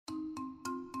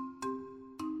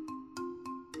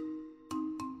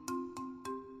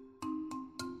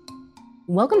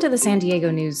Welcome to the San Diego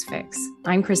News Fix.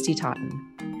 I'm Christy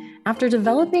Totten. After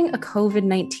developing a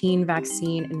COVID-19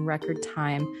 vaccine in record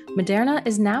time, Moderna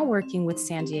is now working with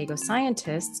San Diego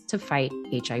scientists to fight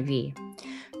HIV.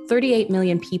 38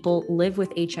 million people live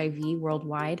with HIV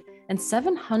worldwide, and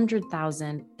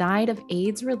 700,000 died of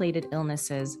AIDS-related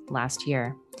illnesses last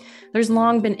year. There's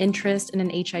long been interest in an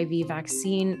HIV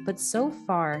vaccine, but so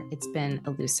far it's been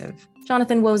elusive.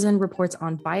 Jonathan Wozen reports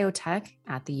on biotech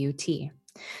at the UT.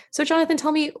 So Jonathan,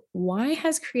 tell me, why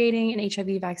has creating an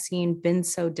HIV vaccine been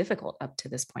so difficult up to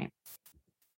this point?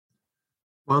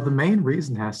 Well, the main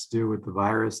reason has to do with the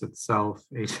virus itself.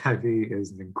 HIV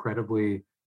is an incredibly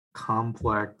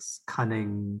complex,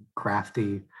 cunning,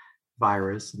 crafty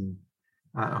virus, and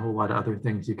a whole lot of other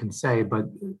things you can say. But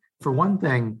for one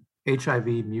thing, HIV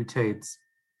mutates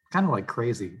kind of like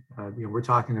crazy. We're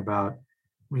talking about,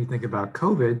 when you think about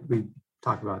COVID, we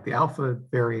talk about the Alpha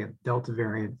variant, Delta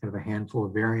variant, kind of a handful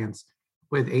of variants.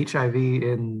 With HIV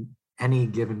in any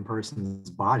given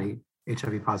person's body,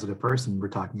 HIV positive person, we're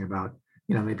talking about,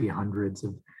 maybe hundreds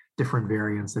of different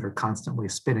variants that are constantly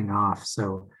spinning off.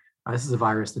 So this is a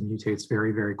virus that mutates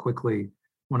very, very quickly.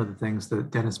 One of the things that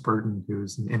Dennis Burton,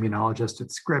 who's an immunologist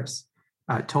at Scripps,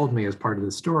 told me as part of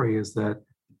the story is that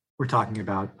we're talking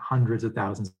about hundreds of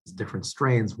thousands of different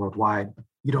strains worldwide.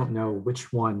 You don't know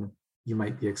which one you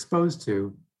might be exposed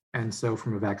to. And so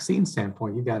from a vaccine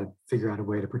standpoint, you've got to figure out a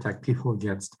way to protect people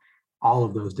against all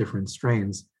of those different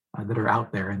strains that are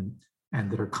out there and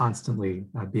that are constantly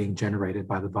being generated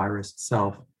by the virus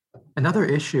itself. Another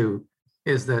issue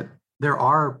is that there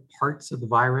are parts of the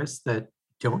virus that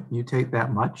don't mutate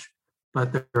that much,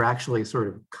 but they're actually sort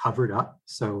of covered up.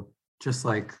 So just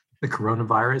like the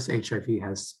coronavirus, HIV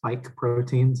has spike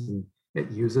proteins, and it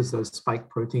uses those spike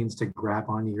proteins to grab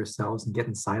onto your cells and get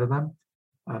inside of them.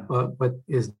 But what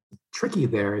is tricky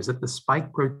there is that the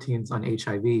spike proteins on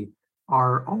HIV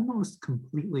are almost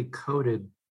completely coated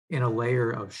in a layer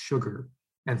of sugar.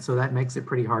 And so that makes it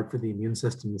pretty hard for the immune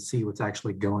system to see what's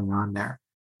actually going on there.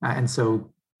 And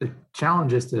so the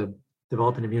challenge is to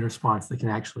develop an immune response that can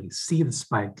actually see the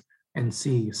spike and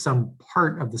see some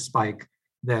part of the spike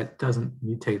that doesn't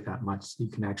mutate that much, so you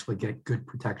can actually get good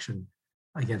protection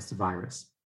against the virus.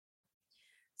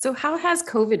 So how has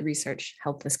COVID research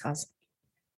helped this cause?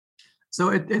 So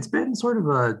it's been sort of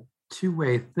a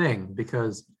two-way thing,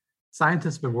 because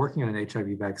scientists have been working on an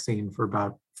HIV vaccine for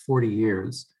about 40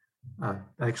 years.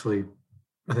 Actually,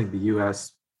 I think the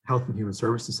US Health and Human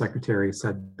Services Secretary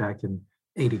said back in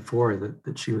 '84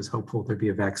 that she was hopeful there'd be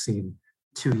a vaccine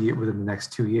within the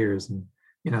next 2 years. And,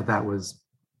 that was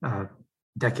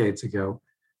decades ago.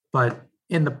 But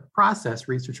in the process,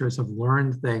 researchers have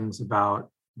learned things about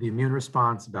the immune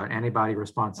response, about antibody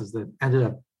responses that ended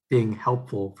up being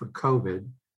helpful for COVID.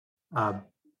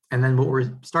 And then what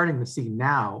we're starting to see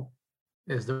now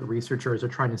is that researchers are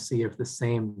trying to see if the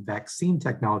same vaccine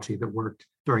technology that worked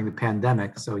during the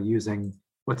pandemic, so using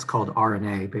what's called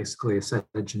RNA, basically a set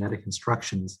of genetic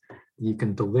instructions you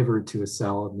can deliver to a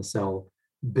cell, and the cell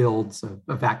builds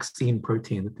a vaccine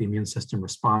protein that the immune system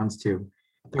responds to.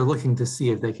 They're looking to see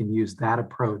if they can use that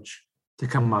approach to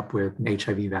come up with an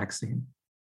HIV vaccine.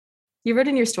 You wrote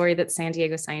in your story that San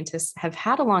Diego scientists have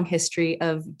had a long history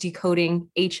of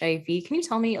decoding HIV. Can you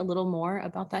tell me a little more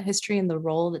about that history and the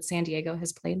role that San Diego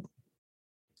has played?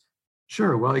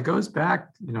 Sure. Well, it goes back,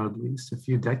 at least a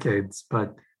few decades.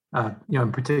 But,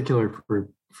 in particular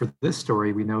for this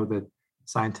story, we know that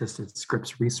scientists at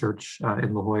Scripps Research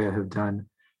in La Jolla have done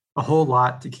a whole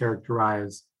lot to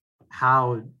characterize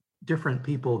how different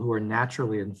people who are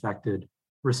naturally infected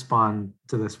respond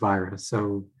to this virus.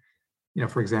 So,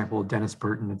 for example, Dennis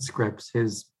Burton at Scripps,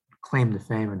 his claim to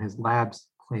fame and his lab's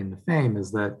claim to fame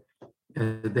is that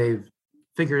they've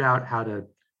figured out how to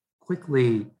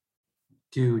quickly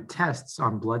do tests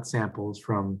on blood samples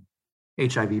from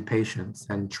HIV patients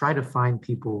and try to find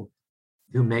people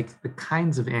who make the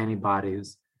kinds of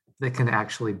antibodies that can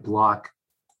actually block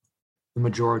the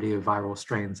majority of viral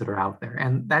strains that are out there.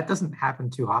 And that doesn't happen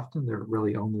too often. There are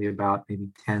really only about maybe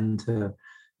 10 to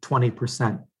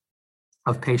 20%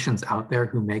 of patients out there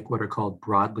who make what are called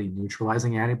broadly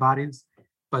neutralizing antibodies.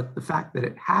 But the fact that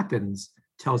it happens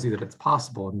tells you that it's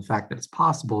possible. And the fact that it's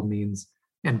possible means,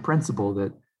 in principle,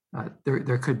 that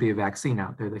there could be a vaccine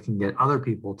out there that can get other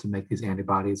people to make these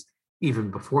antibodies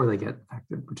even before they get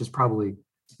infected, which is probably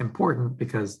important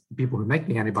because people who make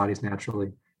the antibodies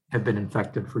naturally have been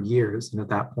infected for years. And at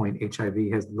that point,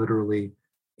 HIV has literally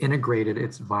integrated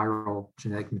its viral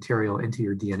genetic material into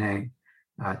your DNA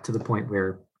to the point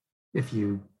where if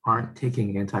you aren't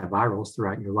taking antivirals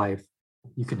throughout your life,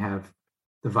 you can have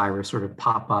the virus sort of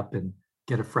pop up and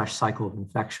get a fresh cycle of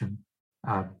infection.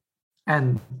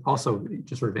 And also,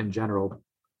 just sort of in general,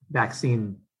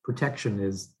 vaccine protection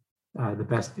is the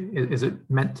best. Is it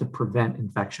meant to prevent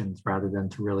infections rather than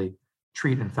to really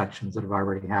treat infections that have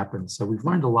already happened? So we've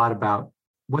learned a lot about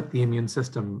what the immune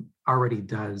system already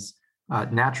does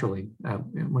naturally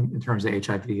in terms of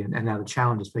HIV. And now the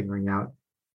challenge is figuring out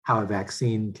how a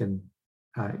vaccine can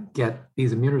get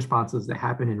these immune responses that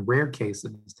happen in rare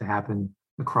cases to happen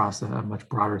across a much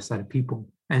broader set of people.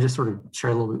 And just sort of share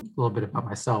a little bit about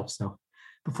myself. So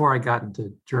before I got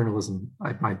into journalism,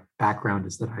 my background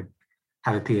is that I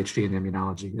have a PhD in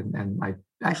immunology, and I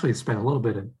actually spent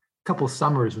a couple of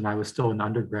summers when I was still an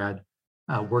undergrad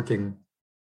working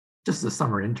just as a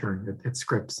summer intern at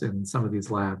Scripps in some of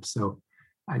these labs. So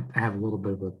I have a little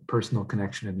bit of a personal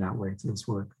connection in that way to this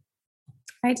work.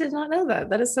 I did not know that.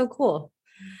 That is so cool.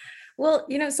 Well,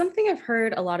 something I've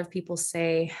heard a lot of people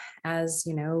say as,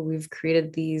 we've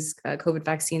created these COVID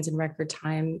vaccines in record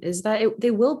time is that they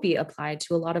will be applied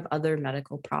to a lot of other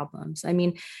medical problems. I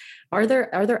mean, are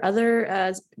there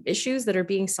other issues that are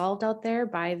being solved out there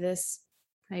by this?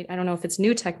 I don't know if it's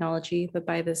new technology, but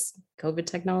by this COVID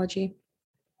technology?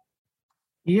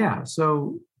 Yeah,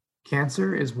 so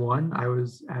cancer is one. I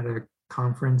was at a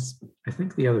conference, I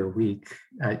think the other week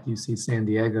at UC San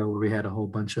Diego, where we had a whole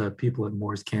bunch of people at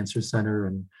Moores Cancer Center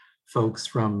and folks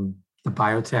from the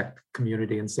biotech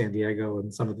community in San Diego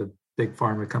and some of the big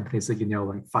pharma companies that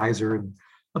like Pfizer and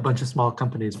a bunch of small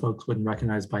companies folks wouldn't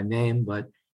recognize by name. But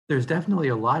there's definitely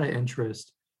a lot of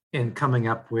interest in coming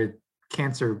up with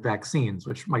cancer vaccines,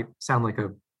 which might sound like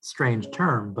a strange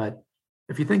term, but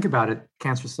if you think about it,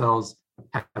 cancer cells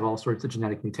have all sorts of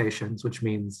genetic mutations, which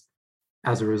means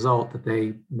as a result that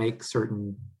they make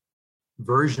certain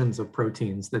versions of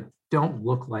proteins that don't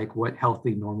look like what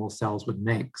healthy normal cells would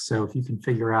make. So if you can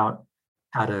figure out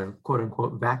how to quote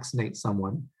unquote vaccinate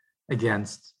someone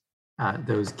against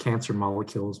those cancer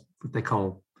molecules, what they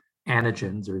call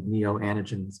antigens or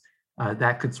neoantigens,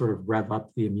 that could sort of rev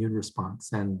up the immune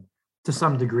response. And to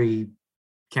some degree,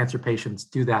 cancer patients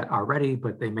do that already,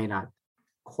 but they may not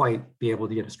quite be able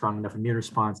to get a strong enough immune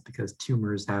response because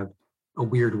tumors have a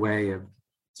weird way of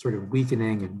sort of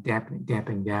weakening and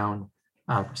damping down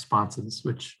responses,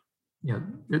 which,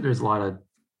 there's a lot of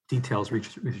details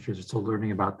researchers are still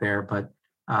learning about there. But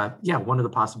yeah, one of the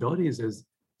possibilities is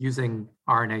using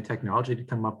RNA technology to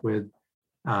come up with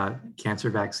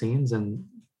cancer vaccines. And,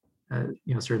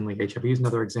 certainly HIV is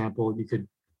another example. You could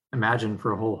imagine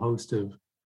for a whole host of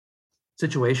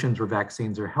situations where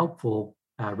vaccines are helpful,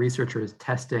 researchers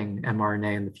testing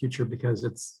mRNA in the future because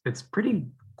it's pretty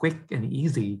quick and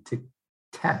easy to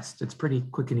test. It's pretty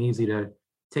quick and easy to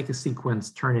take a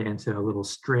sequence, turn it into a little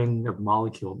string of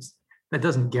molecules. That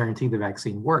doesn't guarantee the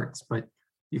vaccine works, but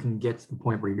you can get to the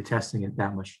point where you're testing it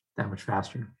that much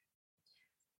faster.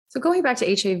 So going back to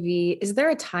HIV, is there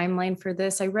a timeline for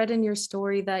this? I read in your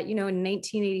story that, in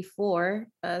 1984,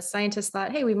 scientists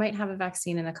thought, hey, we might have a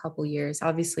vaccine in a couple years.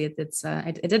 Obviously, it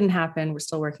didn't happen. We're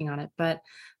still working on it. But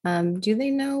do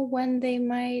they know when they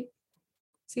might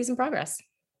see some progress?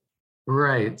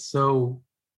 Right. So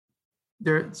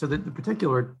the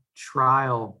particular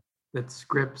trial that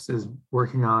Scripps is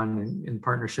working on in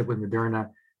partnership with Moderna,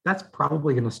 that's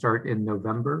probably going to start in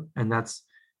November. And that's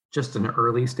just an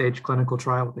early stage clinical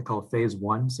trial, what they call phase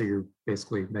 1. So you're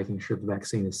basically making sure the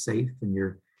vaccine is safe and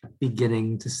you're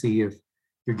beginning to see if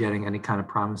you're getting any kind of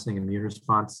promising immune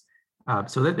response.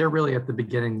 So that they're really at the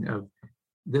beginning of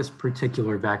this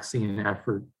particular vaccine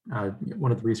effort.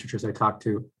 One of the researchers I talked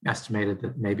to estimated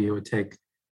that maybe it would take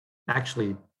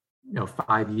actually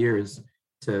 5 years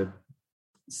to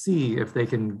see if they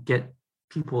can get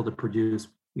people to produce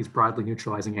these broadly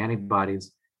neutralizing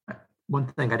antibodies. One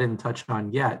thing I didn't touch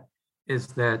on yet is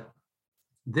that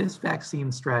this vaccine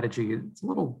strategy is a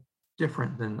little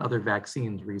different than other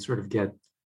vaccines where you sort of get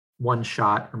one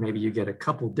shot, or maybe you get a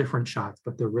couple different shots,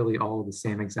 but they're really all the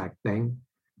same exact thing.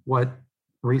 What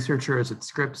researchers at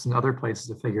Scripps and other places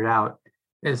have figured out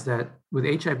is that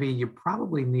with HIV, you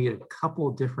probably need a couple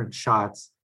different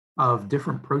shots of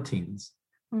different proteins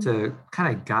to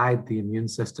kind of guide the immune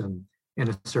system in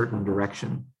a certain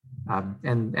direction.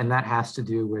 And that has to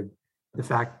do with the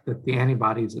fact that the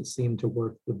antibodies that seem to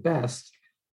work the best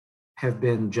have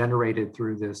been generated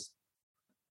through this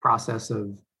process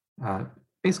of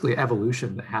basically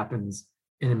evolution that happens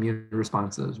in immune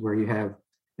responses, where you have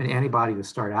an antibody to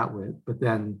start out with, but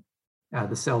then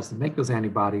the cells that make those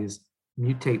antibodies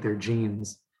mutate their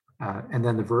genes, and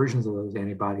then the versions of those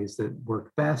antibodies that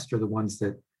work best are the ones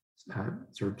that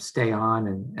sort of stay on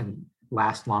and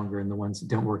last longer, and the ones that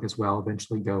don't work as well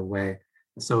eventually go away.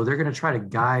 So they're going to try to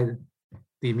guide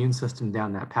the immune system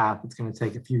down that path. It's going to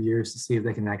take a few years to see if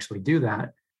they can actually do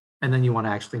that. And then you want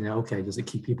to actually know, okay, does it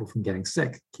keep people from getting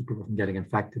sick, keep people from getting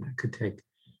infected? That could take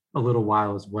a little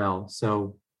while as well.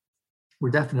 So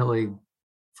we're definitely,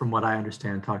 from what I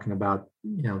understand, talking about,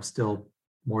 still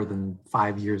more than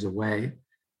 5 years away.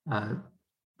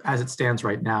 As it stands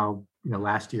right now,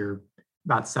 last year,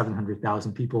 about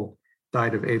 700,000 people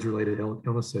died of age-related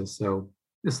illnesses. So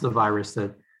this is a virus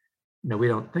that, we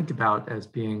don't think about as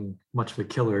being much of a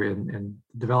killer in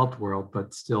the developed world,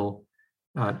 but still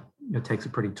takes a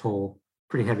pretty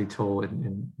heavy toll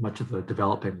in much of the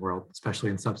developing world, especially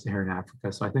in sub-Saharan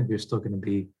Africa. So I think there's still going to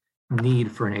be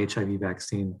need for an HIV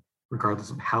vaccine, regardless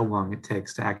of how long it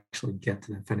takes to actually get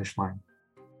to the finish line.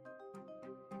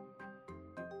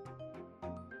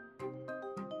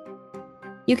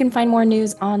 You can find more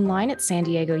news online at san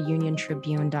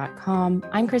diegouniontribune.com.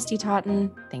 I'm Christy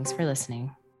Totten. Thanks for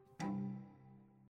listening.